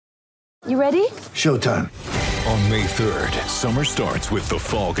You ready? Showtime. On May 3rd, summer starts with The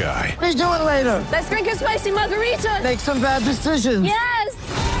Fall Guy. Let's do it later. Let's drink a spicy margarita. Make some bad decisions.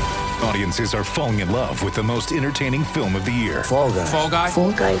 Yes! Audiences are falling in love with the most entertaining film of the year. Fall Guy. Fall Guy?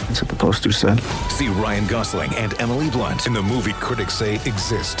 Fall guy. That's what the poster said. See Ryan Gosling and Emily Blunt in the movie critics say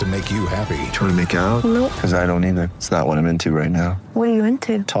exists to make you happy. Trying to make it out? Nope. Because I don't either. It's not what I'm into right now. What are you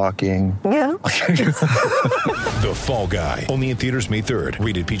into? Talking. Yeah. The Fall Guy. Only in theaters May 3rd.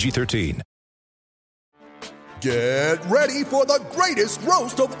 Rated PG-13. Get ready for the greatest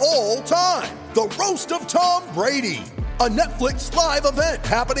roast of all time. The Roast of Tom Brady. A Netflix live event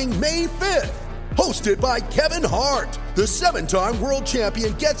happening May 5th. Hosted by Kevin Hart. The 7-time world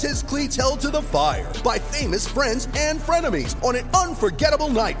champion gets his cleats held to the fire by famous friends and frenemies on an unforgettable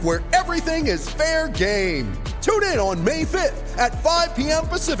night where everything is fair game. Tune in on May 5th at 5 p.m.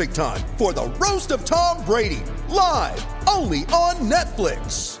 Pacific time for the Roast of Tom Brady. Live only on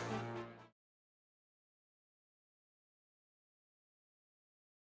Netflix.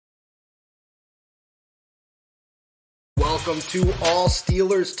 Welcome to All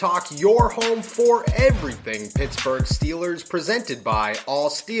Steelers Talk, your home for everything Pittsburgh Steelers, presented by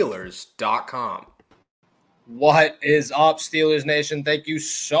allsteelers.com. What is up, Steelers Nation? Thank you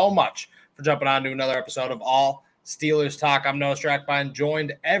so much for jumping on to another episode of All Steelers Talk. I'm Noah Strackbine,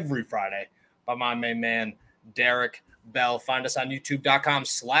 joined every Friday by my main man, Derek Bell. Find us on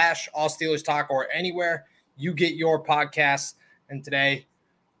youtube.com/allsteelerstalk or anywhere you get your podcasts. And today,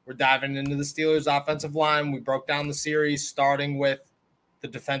 we're diving into the Steelers' offensive line. We broke down the series, starting with the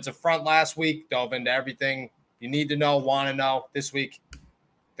defensive front last week, dove into everything you need to know, want to know. This week,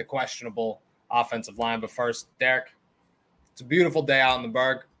 the questionable offensive line. But first, Derek, it's a beautiful day out in the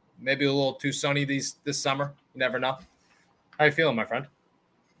Berg. Maybe a little too sunny this summer. You never know. How you feeling, my friend?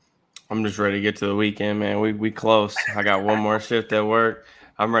 I'm just ready to get to the weekend, man. We close. I got one more shift at work.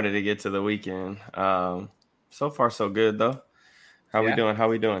 I'm ready to get to the weekend. So far, so good, though. How we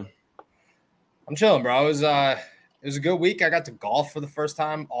doing? I'm chilling, bro. It was a good week. I got to golf for the first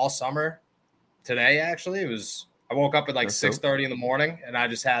time all summer. Today, actually, I woke up at like 6:30 in the morning, and I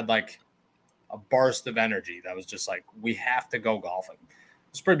just had like a burst of energy that was just like, we have to go golfing.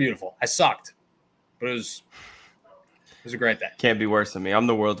 It was pretty beautiful. I sucked, but it was a great day. Can't be worse than me. I'm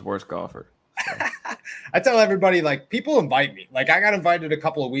the world's worst golfer. So. I tell everybody, like, people invite me. Like, I got invited a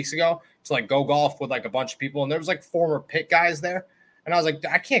couple of weeks ago to like go golf with like a bunch of people, and there was like former Pitt guys there. And I was like,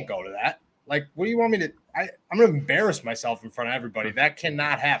 I can't go to that. Like, what do you want me to? I'm gonna embarrass myself in front of everybody. That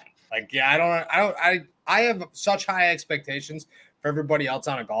cannot happen. Like, yeah, I have such high expectations for everybody else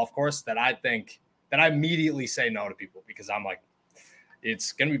on a golf course that I think that I immediately say no to people because I'm like,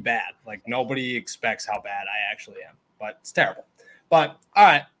 it's gonna be bad. Like, nobody expects how bad I actually am, but it's terrible. But all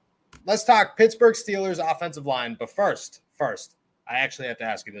right, let's talk Pittsburgh Steelers offensive line. But first, I actually have to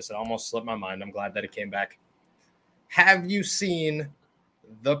ask you this. It almost slipped my mind. I'm glad that it came back. Have you seen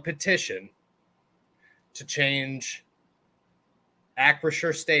the petition to change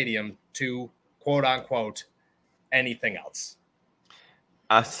Acrisure Stadium to, quote unquote, anything else?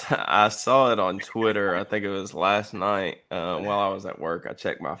 I saw it on Twitter. I think it was last night while I was at work. I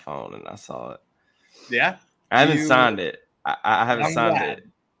checked my phone and I saw it. Yeah? I haven't signed it. I haven't signed it.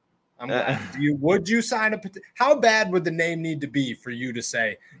 I'm glad. Would you sign a petition? How bad would the name need to be for you to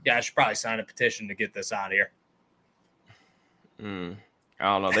say, yeah, I should probably sign a petition to get this out of here? I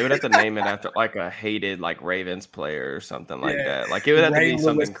don't know. They would have to name it after like a hated like Ravens player or something like that. Like it would have to be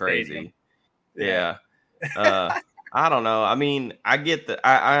something crazy. Yeah. I don't know. I mean, I get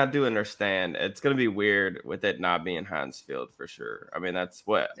I do understand. It's going to be weird with it not being Heinz Field for sure. I mean, that's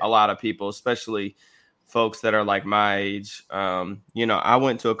what a lot of people, especially folks that are like my age. I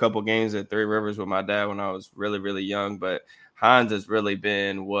went to a couple games at Three Rivers with my dad when I was really, really young, but Heinz has really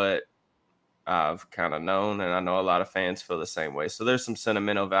been what I've kind of known, and I know a lot of fans feel the same way. So there's some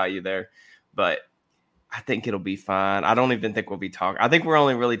sentimental value there, but I think it'll be fine. I don't even think we'll be talking. I think we're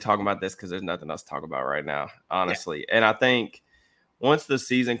only really talking about this because there's nothing else to talk about right now, honestly. Yeah. And I think once the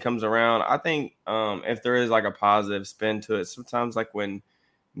season comes around, I think if there is like a positive spin to it, sometimes like when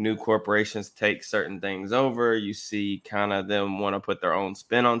new corporations take certain things over, you see kind of them want to put their own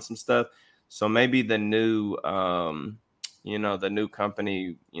spin on some stuff. So maybe the new the new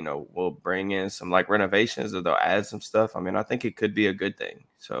company, will bring in some like renovations or they'll add some stuff. I mean, I think it could be a good thing.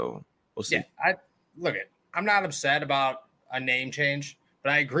 So we'll see. Yeah, I'm not upset about a name change,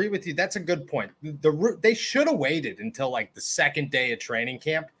 but I agree with you. That's a good point. They should have waited until like the second day of training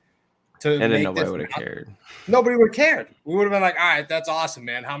camp to and then make nobody this. would have cared. Nobody would have cared. We would have been like, all right, that's awesome,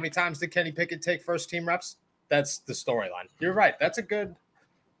 man. How many times did Kenny Pickett take first team reps? That's the storyline. You're right. That's a good.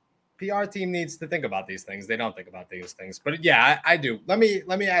 PR team needs to think about these things. They don't think about these things. But yeah, I do. Let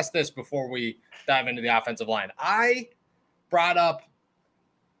me ask this before we dive into the offensive line. I brought up,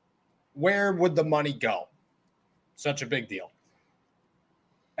 where would the money go? Such a big deal.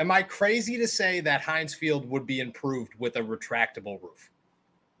 Am I crazy to say that Heinz Field would be improved with a retractable roof?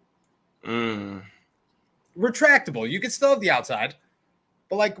 Retractable. You could still have the outside.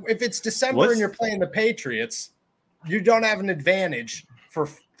 But like if it's December and you're playing the Patriots, you don't have an advantage for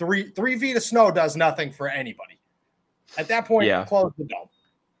 3 feet of snow does nothing for anybody. At that point, close the dome.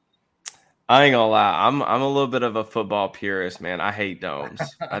 I ain't gonna lie. I'm a little bit of a football purist, man. I hate domes.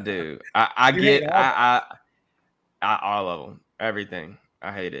 I do. I get all of them. Everything.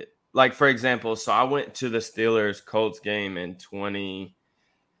 I hate it. Like, for example, so I went to the Steelers-Colts game in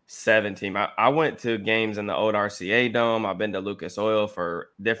 2017. I went to games in the old RCA Dome. I've been to Lucas Oil for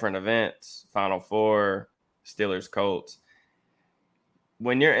different events, Final Four, Steelers-Colts.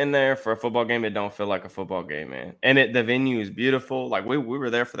 When you're in there for a football game, it don't feel like a football game, man. And the venue is beautiful. Like, we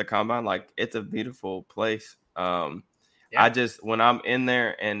were there for the combine. Like, it's a beautiful place. I just, when I'm in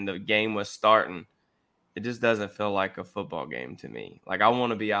there and the game was starting, it just doesn't feel like a football game to me. Like, I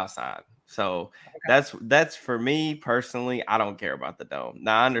want to be outside. So that's for me personally. I don't care about the dome.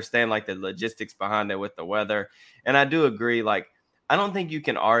 Now, I understand like the logistics behind it with the weather. And I do agree. Like, I don't think you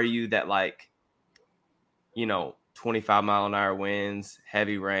can argue that, like, 25-mile-an-hour winds,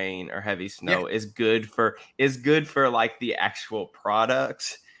 heavy rain, or heavy snow is good for like the actual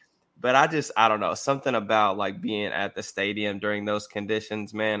products. But I don't know, something about like being at the stadium during those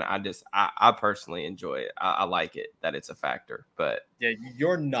conditions, man. I personally enjoy it. I like it that it's a factor. But yeah,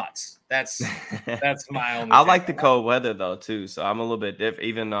 you're nuts. That's my only. I like the cold weather though too. So I'm a little bit different.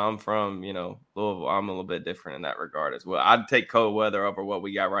 Even though I'm from Louisville, I'm a little bit different in that regard as well. I'd take cold weather over what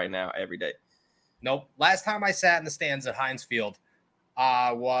we got right now every day. Nope. Last time I sat in the stands at Heinz Field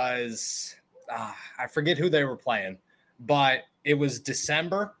was I forget who they were playing, but it was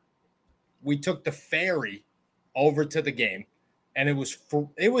December. We took the ferry over to the game, and it was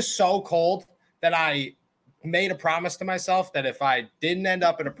so cold that I made a promise to myself that if I didn't end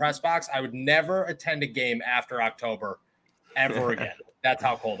up in a press box, I would never attend a game after October ever again. That's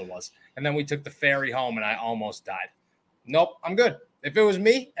how cold it was. And then we took the ferry home, and I almost died. Nope, I'm good. If it was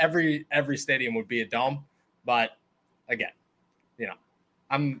me, every stadium would be a dome. But again,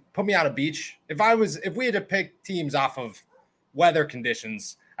 put me on a beach. If we had to pick teams off of weather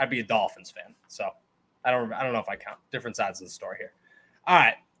conditions, I'd be a Dolphins fan. So I don't know if I count. Different sides of the story here. All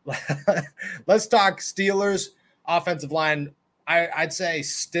right. Let's talk Steelers offensive line. I'd say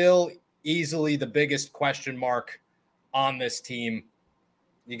still easily the biggest question mark on this team.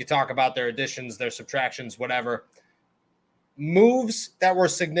 You could talk about their additions, their subtractions, whatever. Moves that were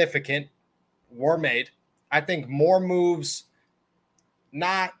significant were made. I think more moves,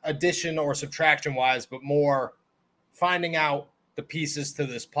 not addition or subtraction wise, but more finding out the pieces to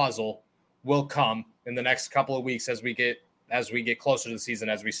this puzzle will come in the next couple of weeks as we get closer to the season,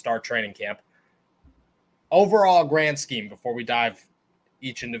 as we start training camp. Overall grand scheme, before we dive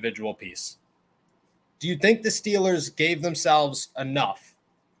each individual piece, do you think the Steelers gave themselves enough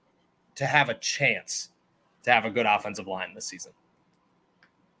to have a chance to have a good offensive line this season?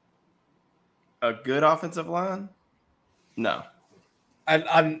 A good offensive line? No.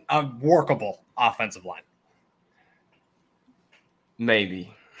 A workable offensive line.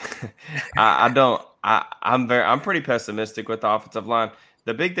 Maybe. I'm pretty pessimistic with the offensive line.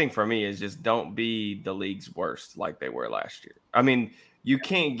 The big thing for me is just don't be the league's worst like they were last year. I mean, you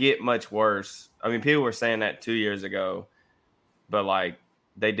can't get much worse. I mean, people were saying that 2 years ago, but like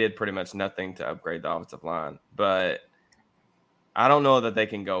they did pretty much nothing to upgrade the offensive line. But I don't know that they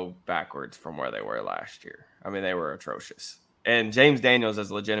can go backwards from where they were last year. I mean, they were atrocious. And James Daniels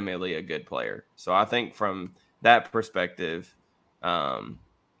is legitimately a good player. So I think from that perspective,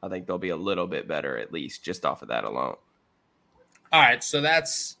 I think they'll be a little bit better, at least just off of that alone. All right, so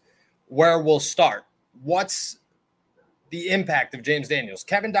that's where we'll start. What's the impact of James Daniels?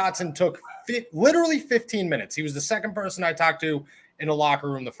 Kevin Dotson took literally 15 minutes. He was the second person I talked to in the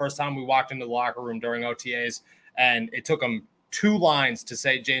locker room the first time we walked into the locker room during OTAs, and it took him 2 lines to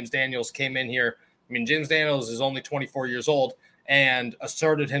say James Daniels came in here. I mean, James Daniels is only 24 years old and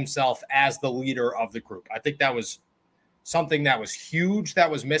asserted himself as the leader of the group. I think that was something that was huge that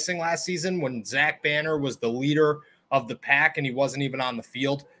was missing last season when Zach Banner was the leader of the pack and he wasn't even on the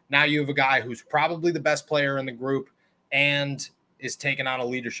field. Now you have a guy who's probably the best player in the group and is taking on a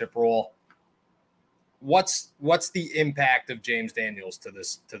leadership role. What's the impact of James Daniels to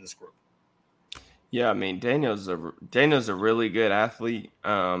this group? Yeah, I mean Daniel's a really good athlete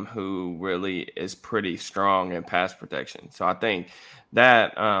who really is pretty strong in pass protection. So I think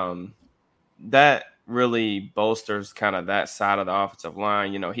that that really bolsters kind of that side of the offensive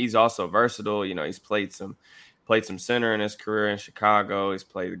line. You know, he's also versatile. You know, he's played some center in his career in Chicago. He's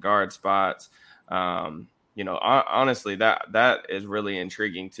played the guard spots. You know, honestly, that is really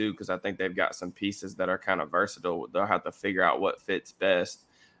intriguing too, because I think they've got some pieces that are kind of versatile. They'll have to figure out what fits best.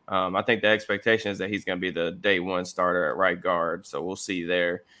 I think the expectation is that he's going to be the day one starter at right guard. So we'll see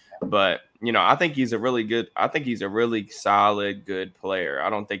there. But, you know, I think he's a really solid, good player. I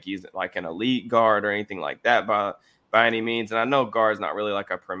don't think he's like an elite guard or anything like that by any means. And I know guard's not really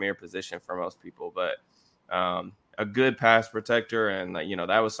like a premier position for most people, but a good pass protector. And, you know,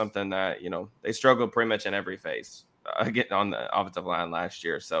 that was something that, you know, they struggled pretty much in every phase getting on the offensive line last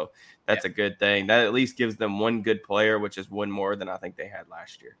year. So that's a good thing. That at least gives them one good player, which is one more than I think they had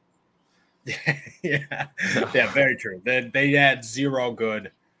last year. Yeah, very true. They had zero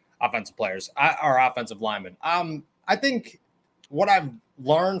good offensive players or offensive linemen. I think what I've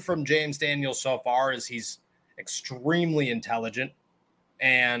learned from James Daniels so far is he's extremely intelligent,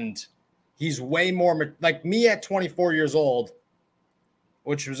 and he's way more like me at 24 years old,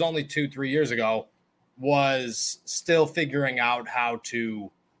 which was only 2-3 years ago, was still figuring out how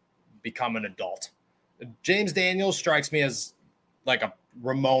to become an adult. James Daniels strikes me as like a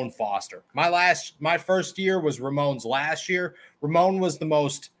Ramon Foster. My first year was Ramon's last year. Ramon was the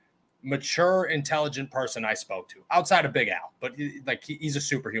most mature, intelligent person I spoke to outside of Big Al, but he's a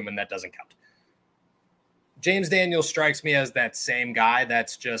superhuman. That doesn't count. James Daniels strikes me as that same guy.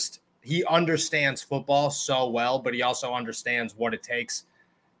 That's just, he understands football so well, but he also understands what it takes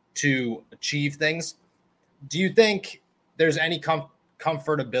to achieve things. Do you think there's any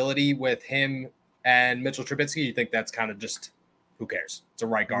comfortability with him and Mitchell Trubisky? You think that's kind of just, who cares? It's a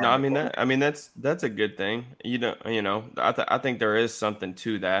right guard. No, that's a good thing. I think there is something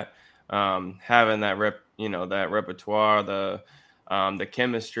to that. Having that repertoire, the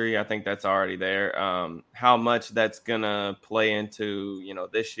chemistry, I think that's already there. How much that's gonna play into, you know,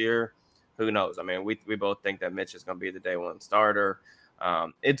 this year, who knows? I mean, we both think that Mitch is gonna be the day one starter.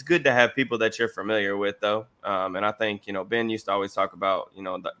 It's good to have people that you're familiar with, though. And I think, you know, Ben used to always talk about, you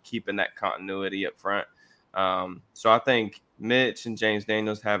know, keeping that continuity up front. So I think Mitch and James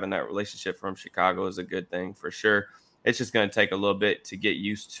Daniels having that relationship from Chicago is a good thing for sure. It's just going to take a little bit to get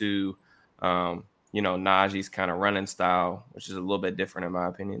used to, you know, Najee's kind of running style, which is a little bit different, in my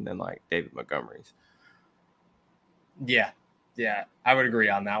opinion, than like David Montgomery's. Yeah, I would agree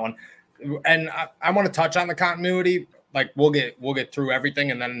on that one. And I want to touch on the continuity. Like we'll get through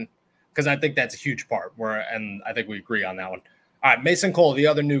everything, and then because I think that's a huge part. And I think we agree on that one. All right, Mason Cole, the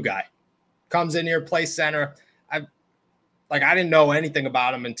other new guy, comes in here, plays center. I didn't know anything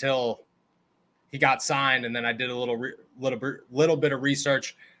about him until he got signed, and then I did a little bit of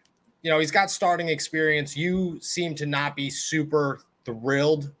research. You know, he's got starting experience. You seem to not be super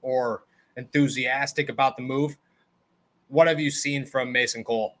thrilled or enthusiastic about the move. What have you seen from Mason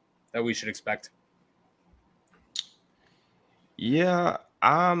Cole that we should expect? Yeah,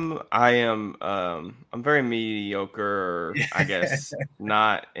 I'm very mediocre, or I guess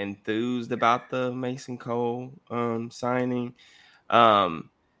not enthused about the Mason Cole signing.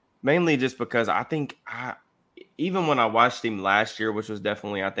 Mainly just because I think even when I watched him last year, which was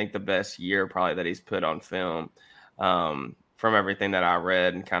definitely, I think, the best year probably that he's put on film, from everything that I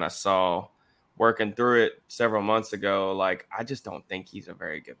read and kind of saw working through it several months ago, like I just don't think he's a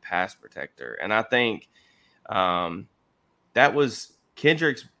very good pass protector. And I think that was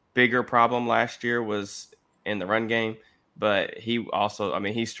Kendrick's bigger problem last year was in the run game, but he also, I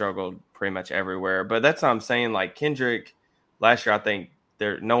mean, he struggled pretty much everywhere. But that's what I'm saying. Like Kendrick last year, I think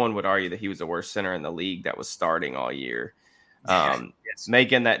no one would argue that he was the worst center in the league that was starting all year. Yes.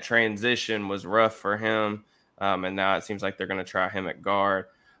 Making that transition was rough for him. And now it seems like they're going to try him at guard.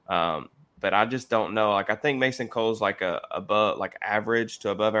 But I just don't know. Like, I think Mason Cole's like average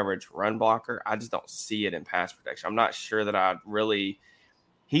to above average run blocker. I just don't see it in pass protection. I'm not sure that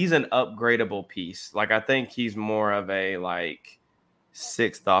he's an upgradable piece. Like, I think he's more of a like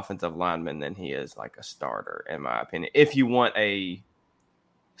sixth offensive lineman than he is like a starter, in my opinion, if you want a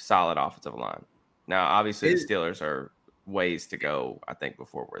solid offensive line. Now, obviously the Steelers are ways to go, I think,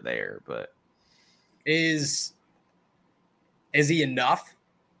 before we're there, but is he enough?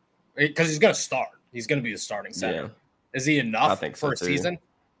 Because he's going to start. He's going to be the starting center. Yeah. Is he enough for a season?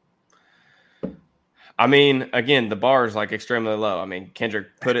 I mean, again, the bar is like extremely low. I mean,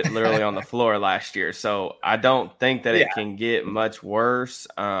 Kendrick put it literally on the floor last year. So I don't think that it can get much worse.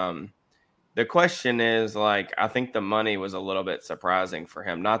 The question is, like, I think the money was a little bit surprising for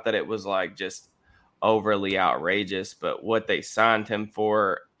him. Not that it was like just, overly outrageous, but what they signed him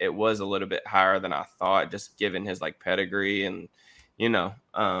for, it was a little bit higher than I thought, just given his like pedigree and,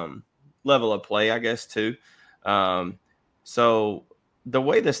 level of play, I guess, too. So the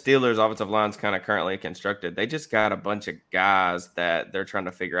way the Steelers offensive line is kind of currently constructed, they just got a bunch of guys that they're trying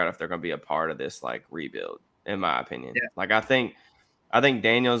to figure out if they're going to be a part of this like rebuild, in my opinion. Yeah. Like, I think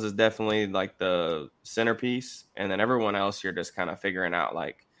Daniels is definitely like the centerpiece, and then everyone else you're just kind of figuring out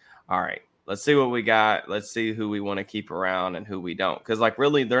like, all right, let's see what we got. Let's see who we want to keep around and who we don't. Because, like,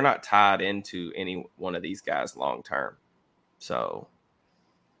 really, they're not tied into any one of these guys long term. So,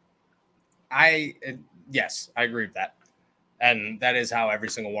 yes, I agree with that. And that is how every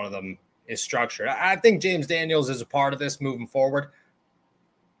single one of them is structured. I think James Daniels is a part of this moving forward.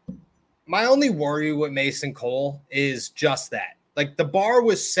 My only worry with Mason Cole is just that. Like, the bar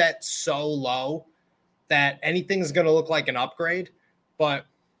was set so low that anything's going to look like an upgrade. But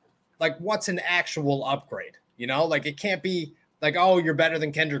like, what's an actual upgrade? Like, it can't be like, oh, you're better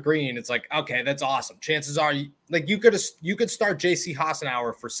than Kendrick Green. It's like, okay, that's awesome. Chances are, like, you could start J.C.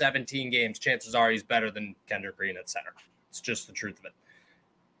 Hassenauer for 17 games. Chances are he's better than Kendrick Green at center. It's just the truth of it.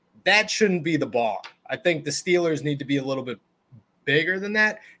 That shouldn't be the bar. I think the Steelers need to be a little bit bigger than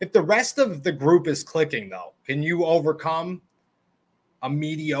that. If the rest of the group is clicking, though, can you overcome a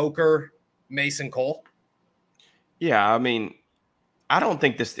mediocre Mason Cole? Yeah, I mean, I don't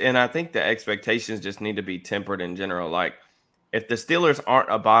think this, and I think the expectations just need to be tempered in general. Like, if the Steelers aren't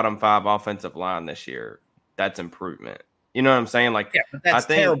a bottom 5 offensive line this year, that's improvement. You know what I'm saying? Like, yeah, but that's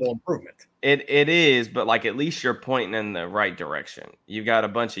terrible improvement. It is, but like, at least you're pointing in the right direction. You've got a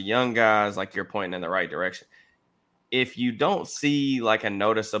bunch of young guys, like, you're pointing in the right direction. If you don't see like a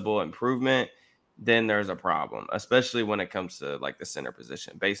noticeable improvement, then there's a problem, especially when it comes to like the center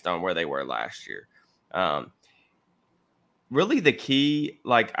position based on where they were last year. Really the key,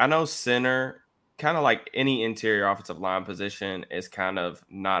 like, I know center, kind of like any interior offensive line position, is kind of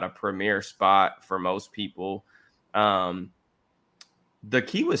not a premier spot for most people. The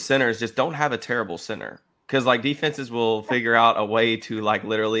key with center is just don't have a terrible center, because like defenses will figure out a way to like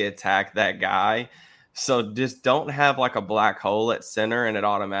literally attack that guy. So just don't have like a black hole at center, and it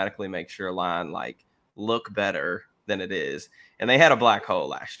automatically makes your line like look better than it is. And they had a black hole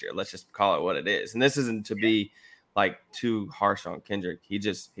last year. Let's just call it what it is. And this isn't to be like too harsh on Kendrick. He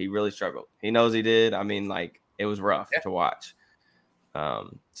really struggled. He knows he did. I mean, like, it was rough to watch.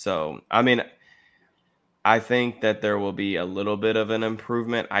 So, I mean, I think that there will be a little bit of an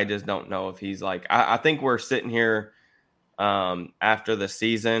improvement. I just don't know if he's like, I think we're sitting here after the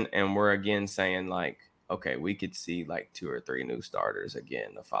season, and we're again saying like, okay, we could see like 2 or 3 new starters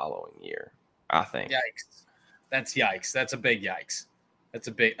again the following year, I think. Yikes. That's yikes. That's a big yikes. That's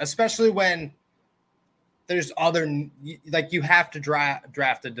a big, especially when there's other, like, you have to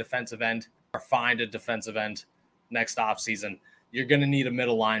draft a defensive end or find a defensive end next offseason. You're going to need a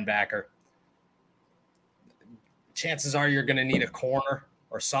middle linebacker. Chances are you're going to need a corner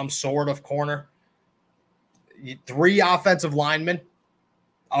or some sort of corner. 3 offensive linemen,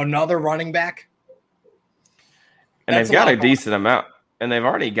 another running back. And they've got a decent amount, and they've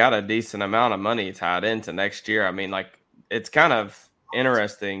already got a decent amount of money tied into next year. I mean, like, it's kind of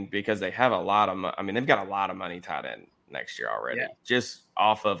interesting because they have a lot of they've got a lot of money tied in next year already, just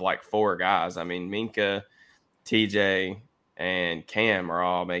off of like 4 guys. I mean, Minka, TJ, and Cam are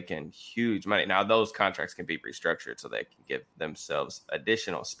all making huge money. Now, those contracts can be restructured so they can give themselves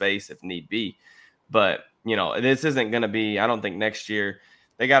additional space if need be. But, this isn't going to be, I don't think next year,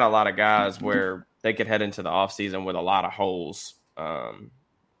 they got a lot of guys where they could head into the offseason with a lot of holes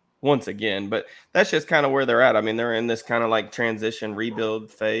once again. But that's just kind of where they're at. I mean, they're in this kind of like transition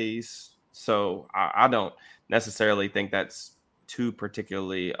rebuild phase. So I don't necessarily think that's too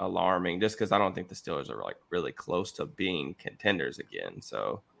particularly alarming, just because I don't think the Steelers are like really close to being contenders again.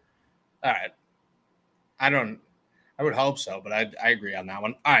 So, all right. I would hope so, but I agree on that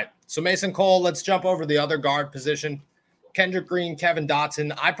one. All right. So Mason Cole, let's jump over the other guard position. Kendrick Green, Kevin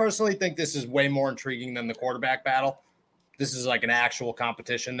Dotson. I personally think this is way more intriguing than the quarterback battle. This is like an actual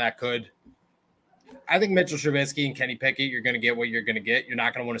competition that could. I think Mitchell Trubisky and Kenny Pickett, you're going to get what you're going to get. You're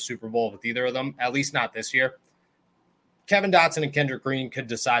not going to win a Super Bowl with either of them, at least not this year. Kevin Dotson and Kendrick Green could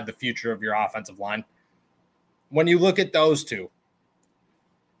decide the future of your offensive line. When you look at those two,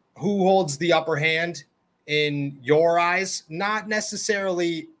 who holds the upper hand in your eyes? Not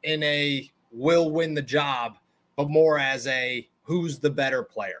necessarily in a will win the job, but more as a who's the better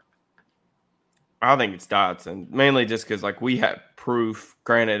player? I think it's Dotson, mainly just because like we had proof.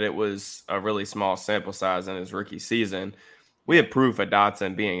 Granted, it was a really small sample size in his rookie season. We have proof of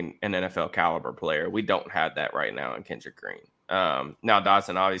Dotson being an NFL caliber player. We don't have that right now in Kendrick Green. Now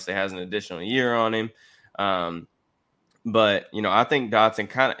Dotson obviously has an additional year on him. But, I think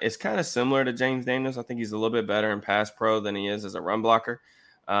Dotson is kind of similar to James Daniels. I think he's a little bit better in pass pro than he is as a run blocker.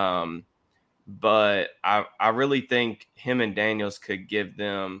 But I really think him and Daniels could give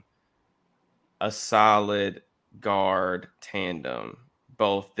them a solid guard tandem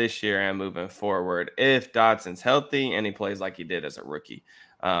both this year and moving forward if Dotson's healthy and he plays like he did as a rookie.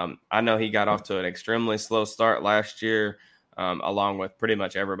 I know he got off to an extremely slow start last year, along with pretty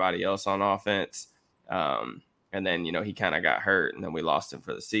much everybody else on offense. And then, he kind of got hurt and then we lost him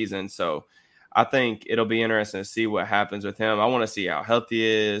for the season. So I think it'll be interesting to see what happens with him. I want to see how healthy he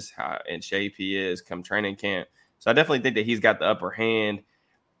is, how in shape he is come training camp. So I definitely think that he's got the upper hand.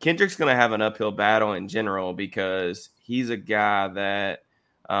 Kendrick's going to have an uphill battle in general because he's a guy that,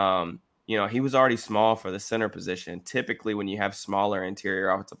 he was already small for the center position. Typically, when you have smaller interior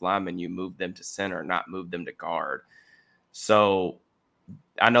offensive linemen, you move them to center, not move them to guard. So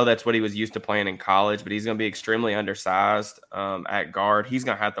I know that's what he was used to playing in college, but he's going to be extremely undersized at guard. He's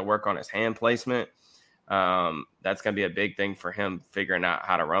going to have to work on his hand placement. That's going to be a big thing for him figuring out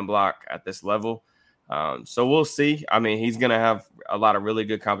how to run block at this level. So we'll see. I mean, he's going to have a lot of really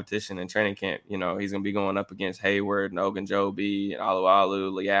good competition in training camp. He's going to be going up against Hayward and Ogunjobi and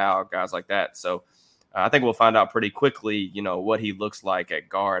Alualu, Leal, guys like that. So I think we'll find out pretty quickly, what he looks like at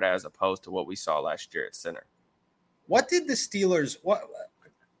guard as opposed to what we saw last year at center. What did the Steelers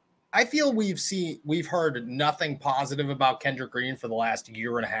I feel we've heard nothing positive about Kendrick Green for the last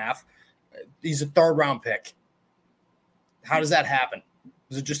year and a half. He's a 3rd round pick. How does that happen?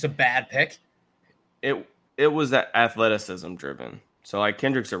 Was it just a bad pick? It was that athleticism driven. So like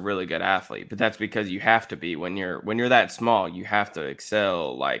Kendrick's a really good athlete, but that's because you have to be when you're that small, you have to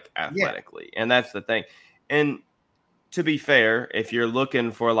excel like athletically. Yeah. And that's the thing. And to be fair, if you're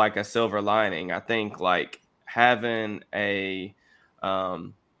looking for like a silver lining, I think like having a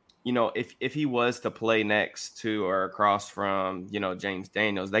if he was to play next to or across from, James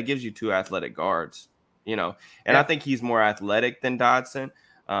Daniels, that gives you 2 athletic guards, and I think he's more athletic than Dotson.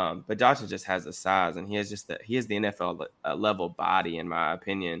 But Dotson just has the size and he has the NFL level body, in my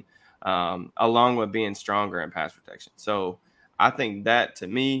opinion, along with being stronger in pass protection. So I think that to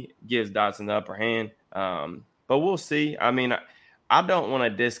me gives Dotson the upper hand. But we'll see. I mean, I don't want to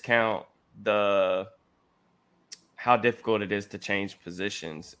discount how difficult it is to change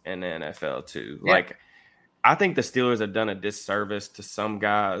positions in the NFL too. Yeah. Like, I think the Steelers have done a disservice to some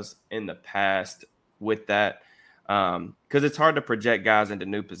guys in the past with that. Because it's hard to project guys into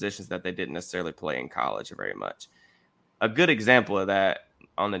new positions that they didn't necessarily play in college very much. A good example of that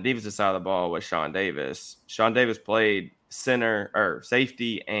on the defensive side of the ball was Sean Davis. Sean Davis played center or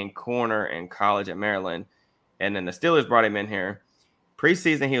safety and corner in college at Maryland. And then the Steelers brought him in here.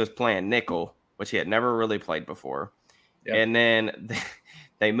 Preseason, he was playing nickel, which he had never really played before. Yep. And then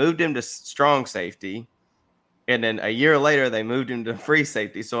they moved him to strong safety. And then a year later, they moved him to free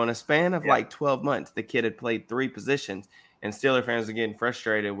safety. So in a span of like 12 months, the kid had played 3 positions. And Steeler fans are getting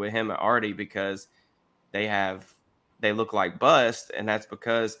frustrated with him and Artie because they look like bust. And that's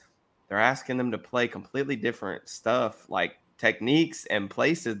because they're asking them to play completely different stuff, like techniques and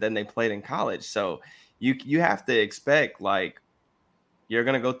places than they played in college. So you have to expect like you're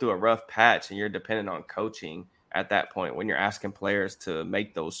going to go through a rough patch and you're dependent on coaching at that point when you're asking players to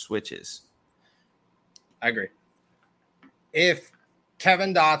make those switches. I agree. If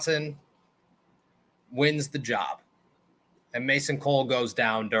Kevin Dotson wins the job and Mason Cole goes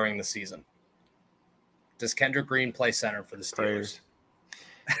down during the season, does Kendrick Green play center for the Steelers?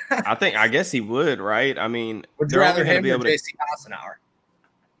 I guess he would, right? I mean, would you rather him or J.C. Hassenauer?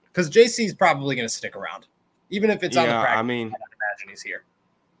 Because J.C.'s probably going to stick around, even if it's on the practice. I mean, I imagine he's here.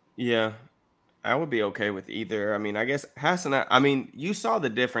 Yeah, I would be okay with either. I mean, I guess you saw the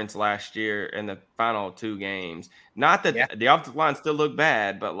difference last year in the final 2 games. Not that the offensive line still looked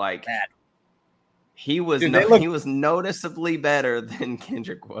bad, but like he was noticeably better than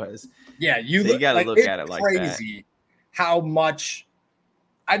Kendrick was. Yeah, so you got to look at it like that. Crazy how much.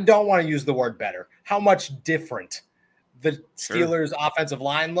 I don't want to use the word better. How much different the Steelers' offensive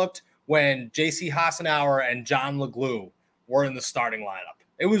line looked when J.C. Hassenauer and John LeGlue were in the starting lineup.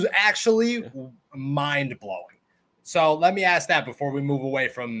 It was actually mind-blowing. So let me ask that before we move away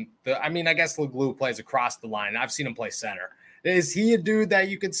from I guess LeGlue plays across the line. I've seen him play center. Is he a dude that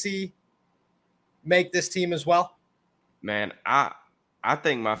you could see make this team as well? Man, I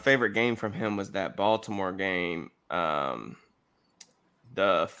think my favorite game from him was that Baltimore game,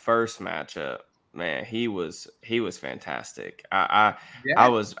 the first matchup. Man, he was fantastic. I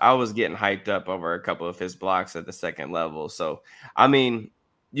was getting hyped up over a couple of his blocks at the second level. So, I mean,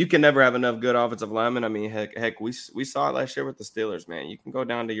 you can never have enough good offensive linemen. I mean, heck, we saw it last year with the Steelers, man. You can go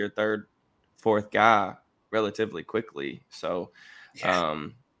down to your third, fourth guy relatively quickly. So,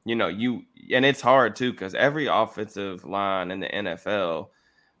 and it's hard too because every offensive line in the NFL,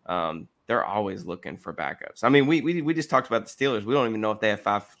 they're always looking for backups. I mean, we just talked about the Steelers. We don't even know if they have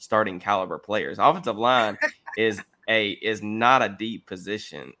 5 starting caliber players. Offensive line is not a deep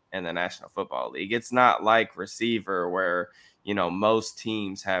position in the National Football League. It's not like receiver where most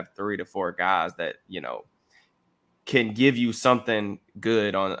teams have 3 to 4 guys that can give you something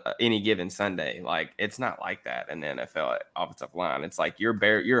good on any given Sunday. Like, it's not like that in the NFL offensive line. It's like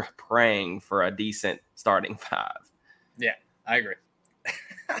you're praying for a decent starting 5. Yeah, I agree.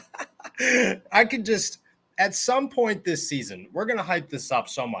 I could just, at some point this season, we're going to hype this up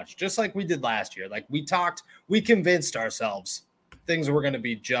so much, just like we did last year. Like we convinced ourselves things were going to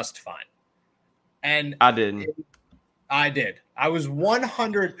be just fine. And I didn't. I did. I was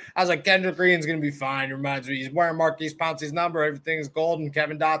 100. I was like, Kendrick Green's going to be fine. It reminds me, he's wearing Marquise Pouncey's number. Everything's golden.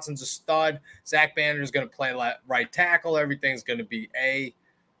 Kevin Dotson's a stud. Zach Banner's going to play right tackle. Everything's going to be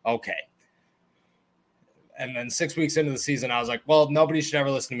okay. And then 6 weeks into the season, I was like, well, nobody should ever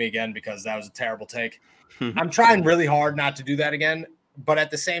listen to me again because that was a terrible take. I'm trying really hard not to do that again. But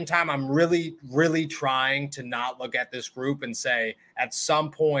at the same time, I'm really, really trying to not look at this group and say, at some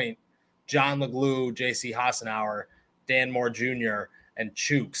point, John LeGlue, J.C. Hassenauer, Dan Moore Jr., and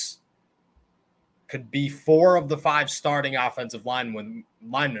Chooks could be 4 of the 5 starting offensive linemen,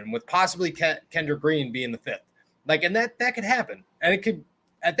 with possibly Kendrick Green being the 5th. Like, and that could happen. And it could,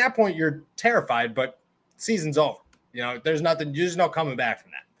 at that point, you're terrified, but season's over. There's nothing. There's no coming back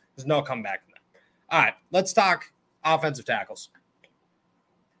from that. There's no coming back from that. All right, let's talk offensive tackles.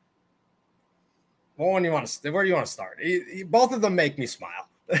 Where do you want to start? Both of them make me smile.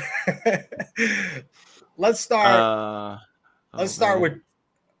 Let's start. Let's start with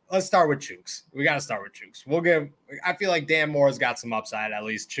Chooks. We got to start with Chooks. I feel like Dan Moore's got some upside. At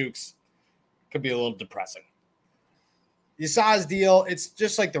least Chooks could be a little depressing. You saw his deal. It's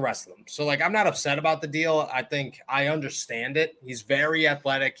just like the rest of them. So, like, I'm not upset about the deal. I think I understand it. He's very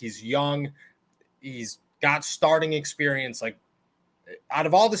athletic. He's young. He's got starting experience. Like, out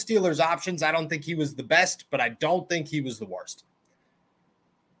of all the Steelers' options, I don't think he was the best, but I don't think he was the worst.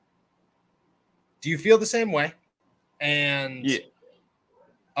 Do you feel the same way? And yeah.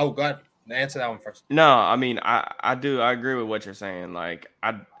 Oh, go ahead. Answer that one first. No, I mean, I do. I agree with what you're saying. Like,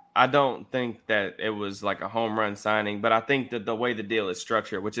 I don't think that it was like a home run signing, but I think that the way the deal is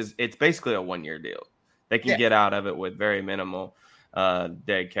structured, it's basically a 1-year deal. They can get out of it with very minimal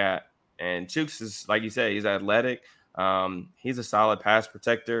dead cap. And Chooks is, like you said, he's athletic. He's a solid pass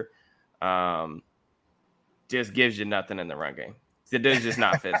protector. Just gives you nothing in the run game. The dude's just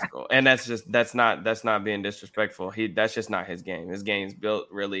not physical. And that's not being disrespectful. That's just not his game. His game's built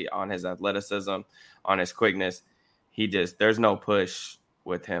really on his athleticism, on his quickness. There's no push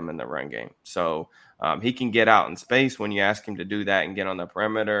with him in the run game. So he can get out in space when you ask him to do that and get on the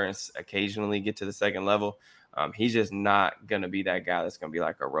perimeter and occasionally get to the second level. He's just not going to be that guy that's going to be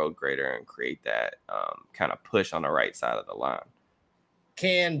like a road grader and create that kind of push on the right side of the line.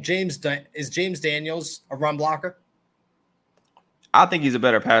 Is James Daniels a run blocker? I think he's a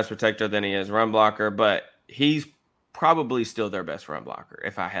better pass protector than he is run blocker, but he's probably still their best run blocker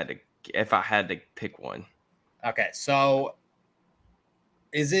if I had to pick one. Okay, so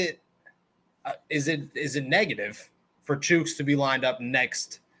is it negative for Chooks to be lined up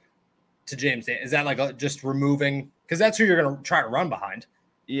next to James? Is that like just removing, because that's who you're going to try to run behind?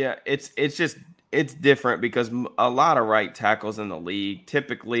 Yeah, it's different because a lot of right tackles in the league,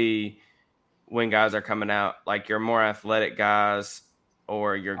 typically when guys are coming out, like your more athletic guys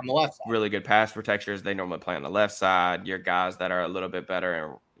or your really good pass protectors, they normally play on the left side. Your guys that are a little bit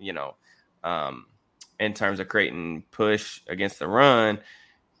better and, in terms of creating push against the run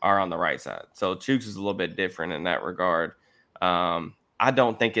are on the right side. So Chooks is a little bit different in that regard. I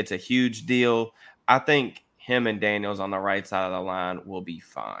don't think it's a huge deal. I think him and Daniels on the right side of the line will be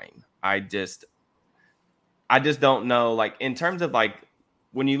fine. I just don't know. Like, in terms of like,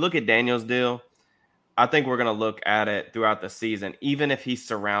 when you look at Daniels' deal, I think we're going to look at it throughout the season, even if he's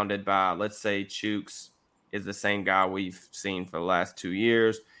surrounded by, let's say Chooks is the same guy we've seen for the last 2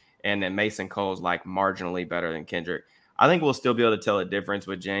 years, and then Mason Cole's like marginally better than Kendrick. I think we'll still be able to tell a difference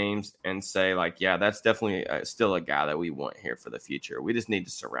with James and say, like, yeah, that's definitely still a guy that we want here for the future. We just need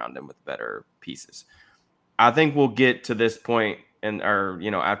to surround him with better pieces. I think we'll get to this point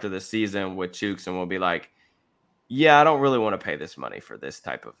after the season with Chooks, and we'll be like, yeah, I don't really want to pay this money for this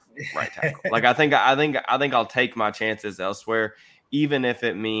type of right tackle. Like, I think I'll take my chances elsewhere, even if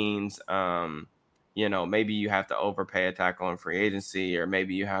it means maybe you have to overpay a tackle in free agency, or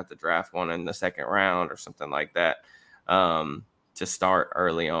maybe you have to draft one in the second round or something like that to start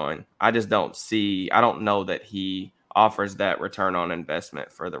early on. I don't know that he offers that return on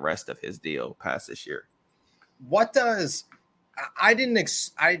investment for the rest of his deal past this year. I couldn't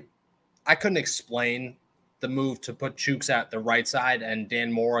explain the move to put Chooks at the right side and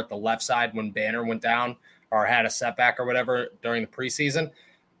Dan Moore at the left side when Banner went down or had a setback or whatever during the preseason.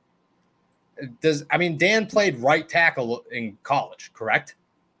 Dan played right tackle in college, correct?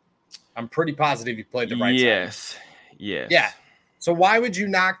 I'm pretty positive he played the right side. Yes. Yeah. So why would you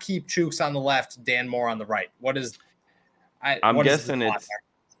not keep Chooks on the left, Dan Moore on the right? I'm guessing it's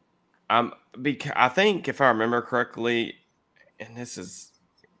I think if I remember correctly, and this is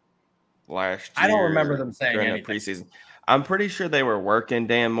last year. I don't remember them saying anything. The preseason. I'm pretty sure they were working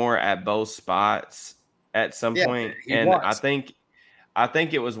Dan Moore at both spots at some point. And was. I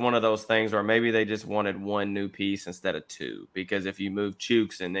think it was one of those things where maybe they just wanted one new piece instead of two. Because if you move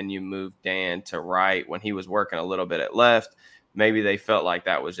Chooks and then you move Dan to right when he was working a little bit at left, maybe they felt like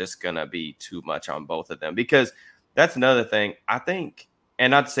that was just going to be too much on both of them. Because that's another thing. I think,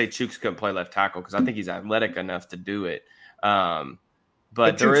 and not to say Chooks couldn't play left tackle because I think he's athletic enough to do it.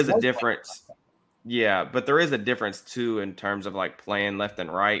 But there is a difference. Yeah, but there is a difference too in terms of like playing left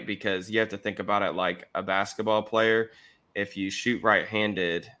and right, because you have to think about it like a basketball player. If you shoot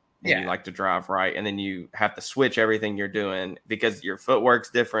right-handed and you like to drive right, and then you have to switch everything you're doing because your footwork's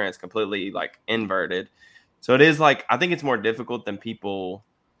different, it's completely like inverted. So it is like, I think it's more difficult than people,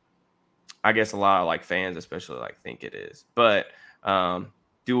 I guess a lot of like fans especially like think it is. But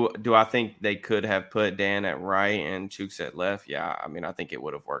do I think they could have put Dan at right and Chooks at left? Yeah, I mean, I think it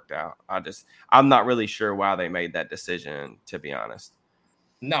would have worked out. I'm not really sure why they made that decision, to be honest.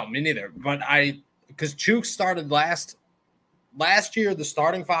 No, me neither. But because Chooks started last year, the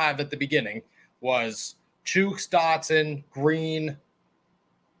starting five at the beginning was Chooks, Dotson, Green.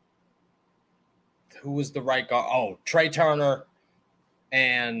 Who was the right guard? Oh, Trey Turner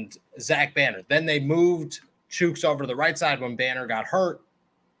and Zach Banner. Then they moved Chooks over to the right side when Banner got hurt.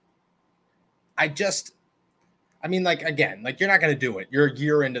 You're not going to do it. You're a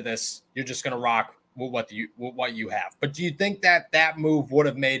year into this. You're just going to rock with what you have. But do you think that move would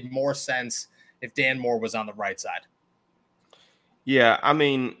have made more sense if Dan Moore was on the right side? Yeah, I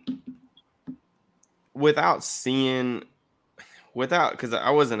mean, because I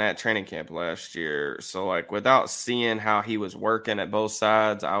wasn't at training camp last year, so like without seeing how he was working at both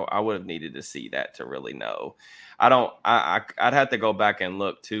sides, I would have needed to see that to really know. I'd have to go back and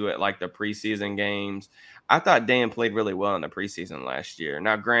look too at like the preseason games. I thought Dan played really well in the preseason last year.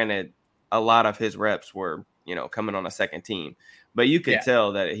 Now, granted, a lot of his reps were, coming on a second team, but you could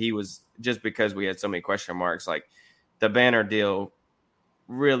tell that he was, just because we had so many question marks, like the Banner deal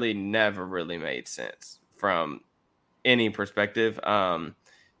really never really made sense from any perspective.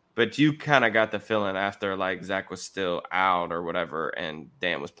 But you kind of got the feeling after like Zach was still out or whatever, and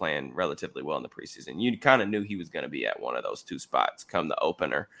Dan was playing relatively well in the preseason, you kind of knew he was going to be at one of those two spots come the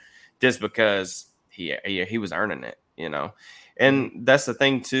opener, just because he was earning it, And that's the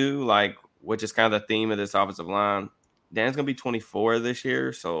thing too, like, which is kind of the theme of this offensive line. Dan's going to be 24 this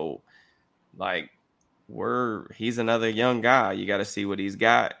year, so like he's another young guy. You got to see what he's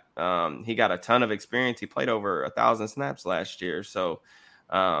got. He got a ton of experience. He played over 1,000 snaps last year, so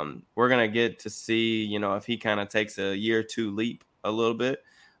we're going to get to see, if he kind of takes a year or two leap a little bit.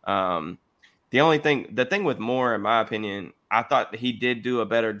 The thing with Moore, in my opinion, I thought that he did do a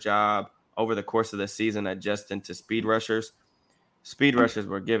better job over the course of the season adjusting to speed rushers. Speed rushers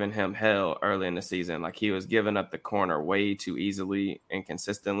were giving him hell early in the season. Like, he was giving up the corner way too easily and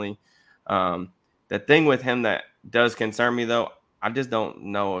consistently. The thing with him that does concern me, though, I just don't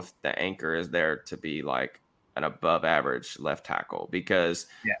know if the anchor is there to be like an above average left tackle, because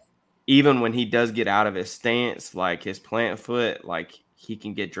even when he does get out of his stance, like his plant foot, like he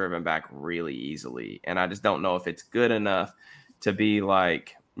can get driven back really easily. And I just don't know if it's good enough to be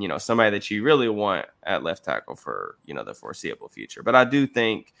like, somebody that you really want at left tackle for, the foreseeable future. But I do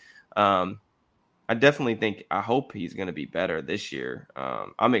think, I hope he's going to be better this year.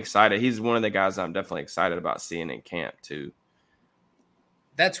 I'm excited. He's one of the guys I'm definitely excited about seeing in camp too.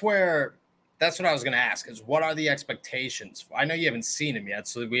 That's what I was going to ask, is what are the expectations? I know you haven't seen him yet,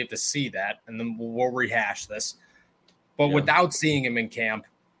 so we have to see that, and then we'll rehash this. But without seeing him in camp,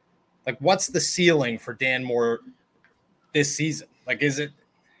 like, what's the ceiling for Dan Moore this season? Like, is it –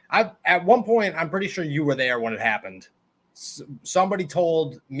 at one point, I'm pretty sure you were there when it happened. Somebody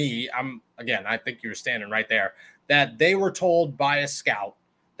told me, I think you were standing right there, that they were told by a scout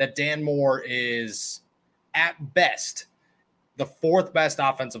that Dan Moore is, at best, the fourth best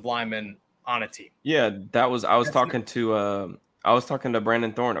offensive lineman on a team. Yeah, I was talking to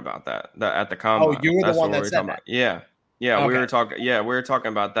Brandon Thorne about that at the combine. Oh, you were the one that said that. Yeah. Okay. We were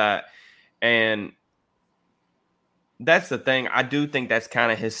talking about that. And that's the thing. I do think that's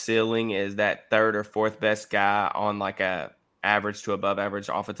kind of his ceiling, is that third or fourth best guy on like a average to above average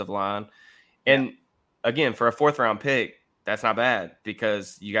offensive line. And again, for a 4th round pick, that's not bad,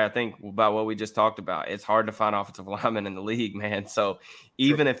 because you got to think about what we just talked about. It's hard to find offensive linemen in the league, man. So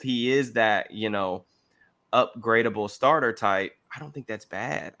even if he is that, upgradable starter type, I don't think that's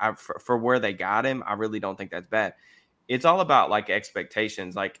bad. For where they got him, I really don't think that's bad. It's all about like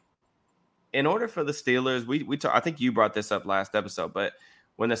expectations. Like, in order for the Steelers, I think you brought this up last episode, but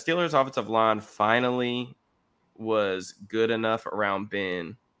when the Steelers offensive line finally was good enough around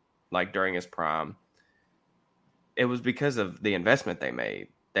Ben, like during his prime, it was because of the investment they made.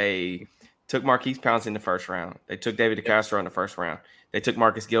 They took Marquise Pouncey in the first round. They took David DeCastro in the first round. They took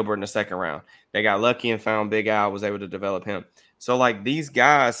Marcus Gilbert in the second round. They got lucky and found Big Al, was able to develop him. So like these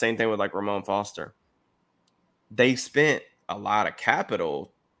guys, same thing with like Ramon Foster. They spent a lot of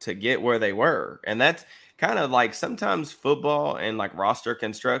capital to get where they were. And that's kind of like sometimes football and like roster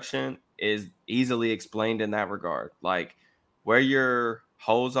construction is easily explained in that regard. Like where your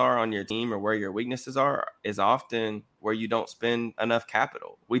holes are on your team or where your weaknesses are is often where you don't spend enough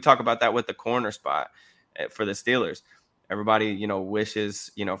capital. We talk about that with the corner spot for the Steelers. Everybody, wishes,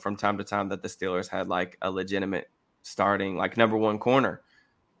 from time to time that the Steelers had like a legitimate starting, like number 1 corner,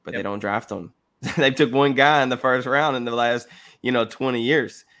 but they don't draft them. They took one guy in the first round in the last, 20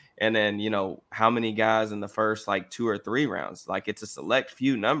 years. And then, how many guys in the first like 2 or 3 rounds? Like it's a select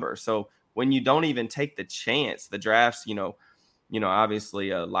few number. So when you don't even take the chance, the drafts,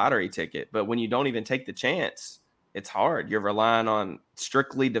 obviously a lottery ticket, but when you don't even take the chance, it's hard. You're relying on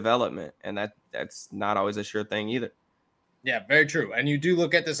strictly development, and that's not always a sure thing either. Yeah, very true. And you do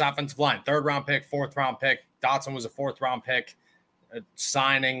look at this offensive line, 3rd round pick, 4th round pick. Dotson was a 4th round pick,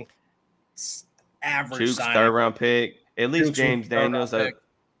 signing, average Chooks, signing. 3rd round pick. At least Chooks, James Daniels,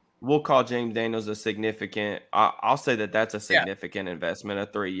 we'll call James Daniels a significant. I'll say that's a significant investment, a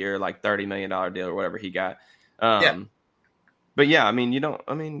 3-year, like $30 million deal or whatever he got. But yeah, I mean, you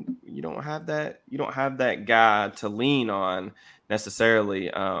don't have that guy to lean on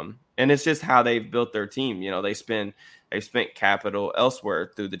necessarily. And it's just how they've built their team. They've spent capital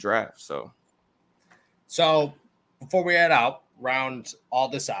elsewhere through the draft. So before we round all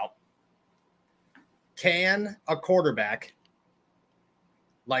this out, can a quarterback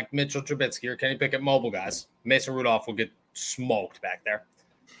like Mitchell Trubisky or Kenny Pickett, mobile guys, Mason Rudolph will get smoked back there,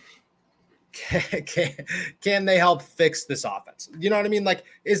 can they help fix this offense? You know what I mean? Like,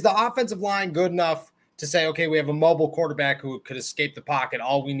 is the offensive line good enough to say, okay, we have a mobile quarterback who could escape the pocket.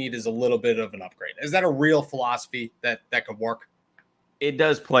 All we need is a little bit of an upgrade. Is that a real philosophy that could work? It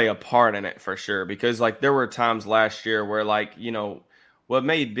does play a part in it for sure, because like there were times last year where like, what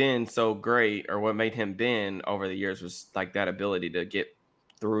made Ben so great, or what made him Ben over the years, was like that ability to get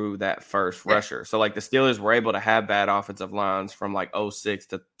through that first rusher. So like the Steelers were able to have bad offensive lines from like 2006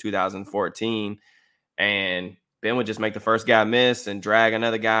 to 2014, and Ben would just make the first guy miss and drag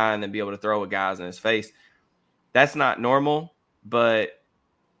another guy and then be able to throw with guys in his face. That's not normal, but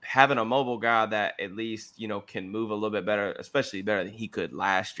having a mobile guy that at least, can move a little bit better, especially better than he could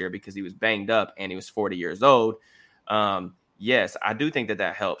last year because he was banged up and he was 40 years old. Yes, I do think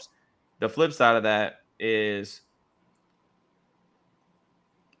that helps. The flip side of that is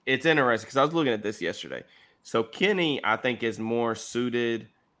it's interesting because I was looking at this yesterday. So Kenny, I think, is more suited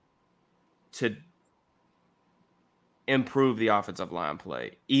to improve the offensive line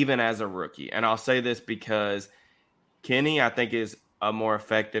play, even as a rookie. And I'll say this because Kenny, I think, is a more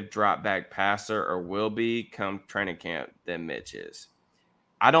effective drop back passer, or will be come training camp, than Mitch is.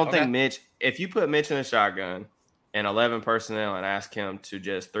 I don't think Mitch, if you put Mitch in a shotgun and 11 personnel and ask him to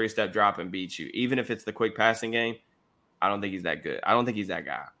just 3-step drop and beat you, even if it's the quick passing game, I don't think he's that good. I don't think he's that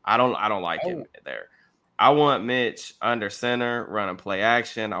guy. I don't like him there. I want Mitch under center, running play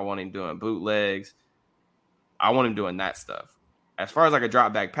action. I want him doing bootlegs. I want him doing that stuff. As far as like a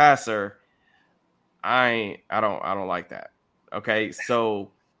drop back passer, I don't like that. Okay, so,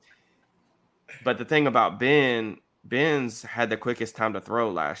 but the thing about Ben's had the quickest time to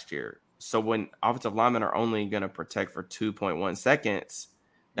throw last year. So when offensive linemen are only going to protect for 2.1 seconds,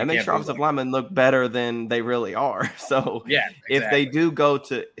 that makes your offensive linemen look better than they really are. So if they do go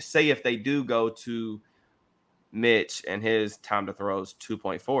to Mitch and his time to throw is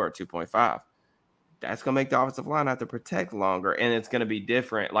 2.4 or 2.5, that's going to make the offensive line have to protect longer, and it's going to be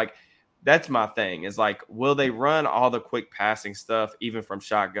different. Like, that's my thing, is like, will they run all the quick passing stuff even from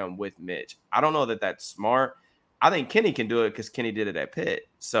shotgun with Mitch? I don't know that that's smart. I think Kenny can do it because Kenny did it at Pitt.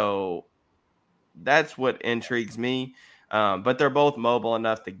 So that's what intrigues me. But they're both mobile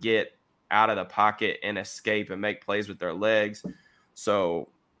enough to get out of the pocket and escape and make plays with their legs. So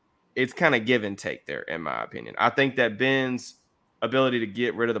it's kind of give and take there, in my opinion. I think that Ben's ability to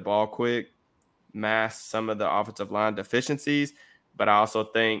get rid of the ball quick masks some of the offensive line deficiencies, but I also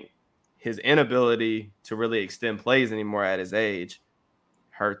think his inability to really extend plays anymore at his age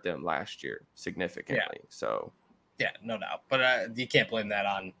hurt them last year significantly. Yeah. So, yeah, no doubt. But you can't blame that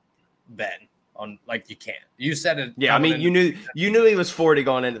on Ben. You can't. You said it. Yeah, I mean, you knew he was 40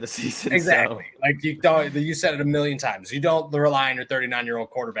 going into the season. Exactly. So. Like you said it a million times. You don't rely on your 39-year-old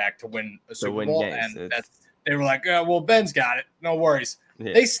quarterback to win a Super Bowl, games. And they were like, well, Ben's got it. No worries.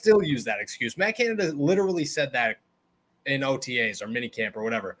 Yeah. They still use that excuse. Matt Canada literally said that in OTAs or minicamp or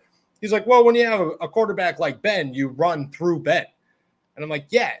whatever. He's like, well, when you have a quarterback like Ben, you run through Ben. And I'm like,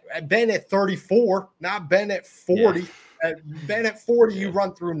 yeah, Ben at 34, not Ben at 40. Yeah. Ben at 40, you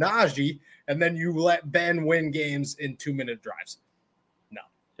run through Najee, and then you let Ben win games in 2-minute drives. No.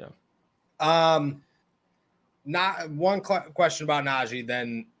 Yeah. Not one question about Najee,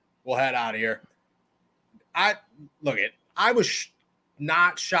 then we'll head out of here. I was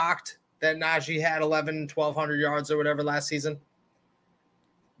not shocked that Najee had 1,200 yards or whatever last season.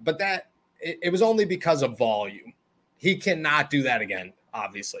 But it was only because of volume. He cannot do that again,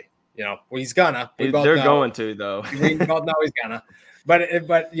 obviously. Well, he's gonna. They're going to, though. We both know he's gonna. But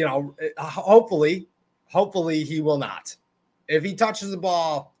hopefully he will not. If he touches the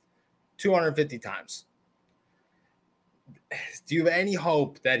ball 250 times, do you have any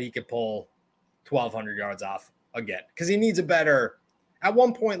hope that he could pull 1,200 yards off again? Because he needs a better. At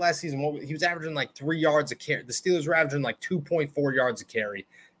one point last season, he was averaging like 3 yards a carry. The Steelers were averaging like 2.4 yards a carry.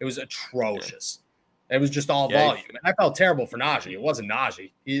 It was atrocious. It was just all volume. And I felt terrible for Najee. It wasn't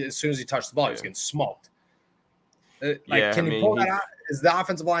Najee. As soon as he touched the ball, he was getting smoked. Can you pull that out? Is the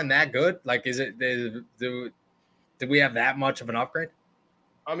offensive line that good? Like, is it? Did we have that much of an upgrade?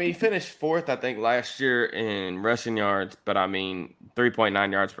 I mean, he finished 4th, I think, last year in rushing yards. But, I mean,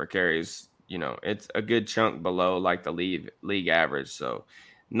 3.9 yards per carry is, it's a good chunk below, like, the league average. So,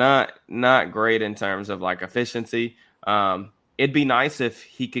 not great in terms of, like, efficiency. It'd be nice if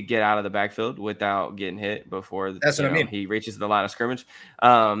he could get out of the backfield without getting hit before he reaches the line of scrimmage.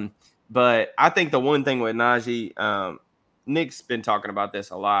 But I think the one thing with Najee, Nick's been talking about this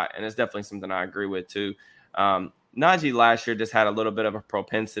a lot, and it's definitely something I agree with too. Najee last year just had a little bit of a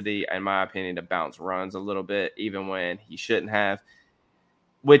propensity, in my opinion, to bounce runs a little bit, even when he shouldn't have,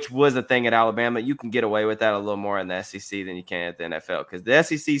 which was a thing at Alabama. You can get away with that a little more in the SEC than you can at the NFL because the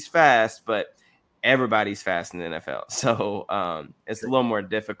SEC's fast, but everybody's fast in the NFL. So it's a little more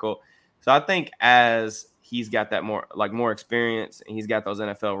difficult. So I think as he's got that more experience and he's got those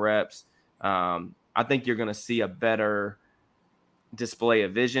NFL reps, I think you're going to see a better display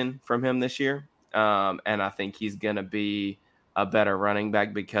of vision from him this year. And I think he's going to be a better running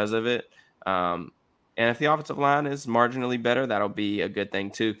back because of it. And if the offensive line is marginally better, that'll be a good thing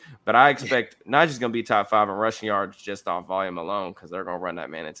too. But I expect Najee's going to be top 5 in rushing yards just off volume alone because they're going to run that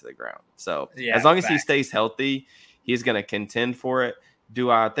man into the ground. So as long as he stays healthy, he's going to contend for it. Do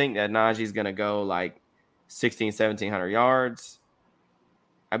I think that Najee's going to go like 1,700 yards?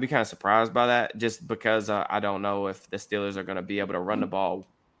 I'd be kind of surprised by that just because I don't know if the Steelers are going to be able to run the ball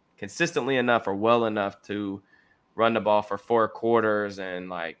consistently enough or well enough to run the ball for 4 quarters and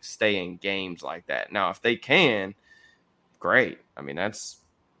like stay in games like that. Now, if they can, great. I mean, that's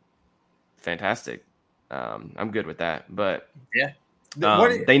fantastic. I'm good with that. But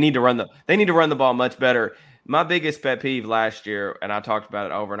they need to run the ball much better. My biggest pet peeve last year, and I talked about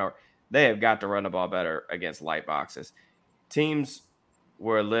it over and over, they have got to run the ball better against light boxes. Teams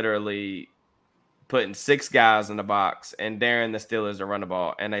were literally putting 6 guys in the box and daring the Steelers to run the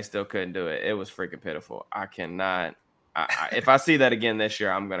ball, and they still couldn't do it. It was freaking pitiful. I cannot. If I see that again this year,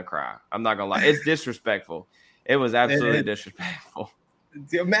 I'm going to cry. I'm not going to lie. It's disrespectful. It was absolutely disrespectful.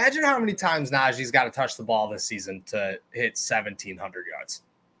 Imagine how many times Najee's got to touch the ball this season to hit 1,700 yards.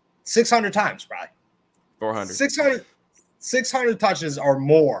 600 times, probably. 400. 600 touches or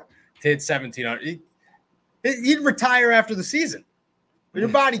more to hit 1,700. He'd retire after the season. Your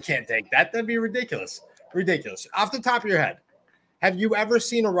body can't take that. That'd be ridiculous. Ridiculous. Off the top of your head, have you ever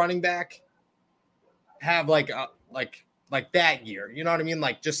seen a running back have like that year? You know what I mean?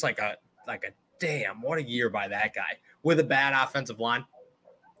 Like just like a damn, what a year by that guy with a bad offensive line.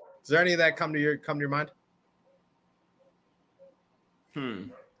 Is there any of that come to your mind?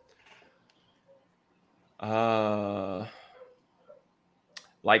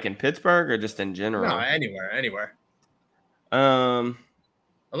 Like in Pittsburgh or just in general? No, anywhere.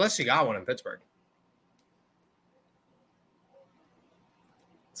 Unless you got one in Pittsburgh.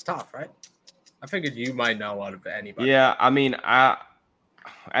 It's tough, right? I figured you might know out of anybody. Yeah, I mean,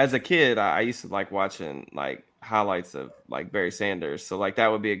 as a kid, I used to like watching like highlights of like Barry Sanders. So like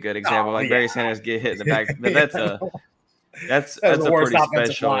that would be a good example. Barry Sanders get hit in the back. But that's a pretty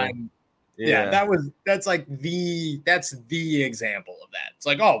special line. Yeah, that's the example of that. It's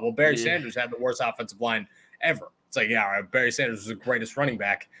like, oh well, Barry Sanders had the worst offensive line ever. It's like, yeah, right, Barry Sanders was the greatest running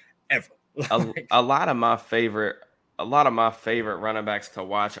back ever. a lot of my favorite running backs to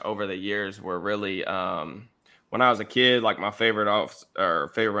watch over the years were really when I was a kid, like my favorite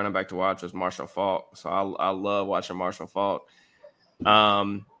running back to watch was Marshall Faulk. So I love watching Marshall Faulk.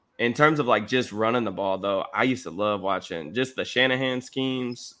 In terms of like just running the ball though, I used to love watching just the Shanahan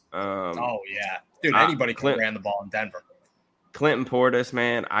schemes. Dude, anybody could ran the ball in Denver. Clinton Portis,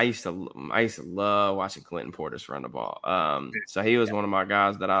 man, I used to love watching Clinton Portis run the ball. So he was one of my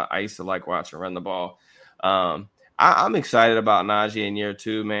guys that I used to like watching run the ball. I'm excited about Najee in year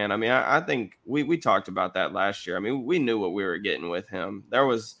 2, man. I mean, I think we talked about that last year. I mean, we knew what we were getting with him. There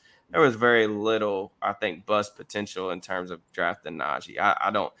was very little, I think, bust potential in terms of drafting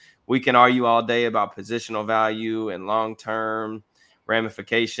Najee. We can argue all day about positional value and long-term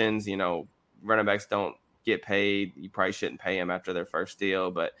ramifications. You know, running backs don't get paid. You probably shouldn't pay them after their first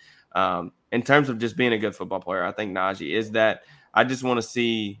deal. But in terms of just being a good football player, I think Najee is that. I just want to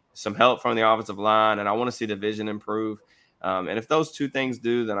see some help from the offensive line, and I want to see the vision improve. And if those two things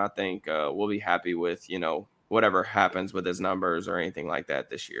do, then I think we'll be happy with, whatever happens with his numbers or anything like that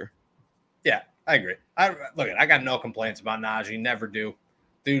this year. Yeah, I agree. I got no complaints about Najee. Never do.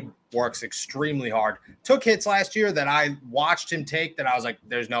 Dude works extremely hard. Took hits last year that I watched him take that I was like,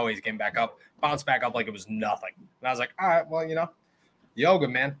 there's no way he's getting back up. Bounced back up like it was nothing. And I was like, all right, well, yoga,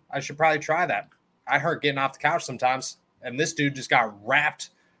 man. I should probably try that. I hurt getting off the couch sometimes. And this dude just got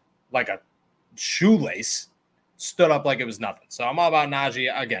wrapped like a shoelace, stood up like it was nothing. So I'm all about Najee.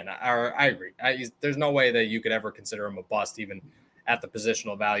 Again, I agree. There's no way that you could ever consider him a bust, even at the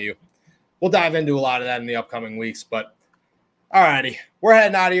positional value. We'll dive into a lot of that in the upcoming weeks. But all righty, we're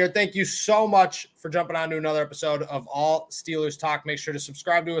heading out of here. Thank you so much for jumping on to another episode of All Steelers Talk. Make sure to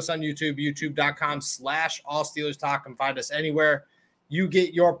subscribe to us on YouTube, youtube.com/All Steelers Talk, and find us anywhere you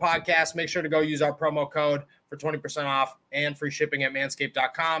get your podcast. Make sure to go use our promo code for 20% off and free shipping at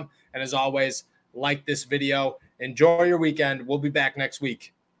manscaped.com. And as always, like this video. Enjoy your weekend. We'll be back next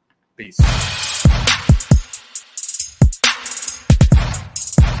week. Peace.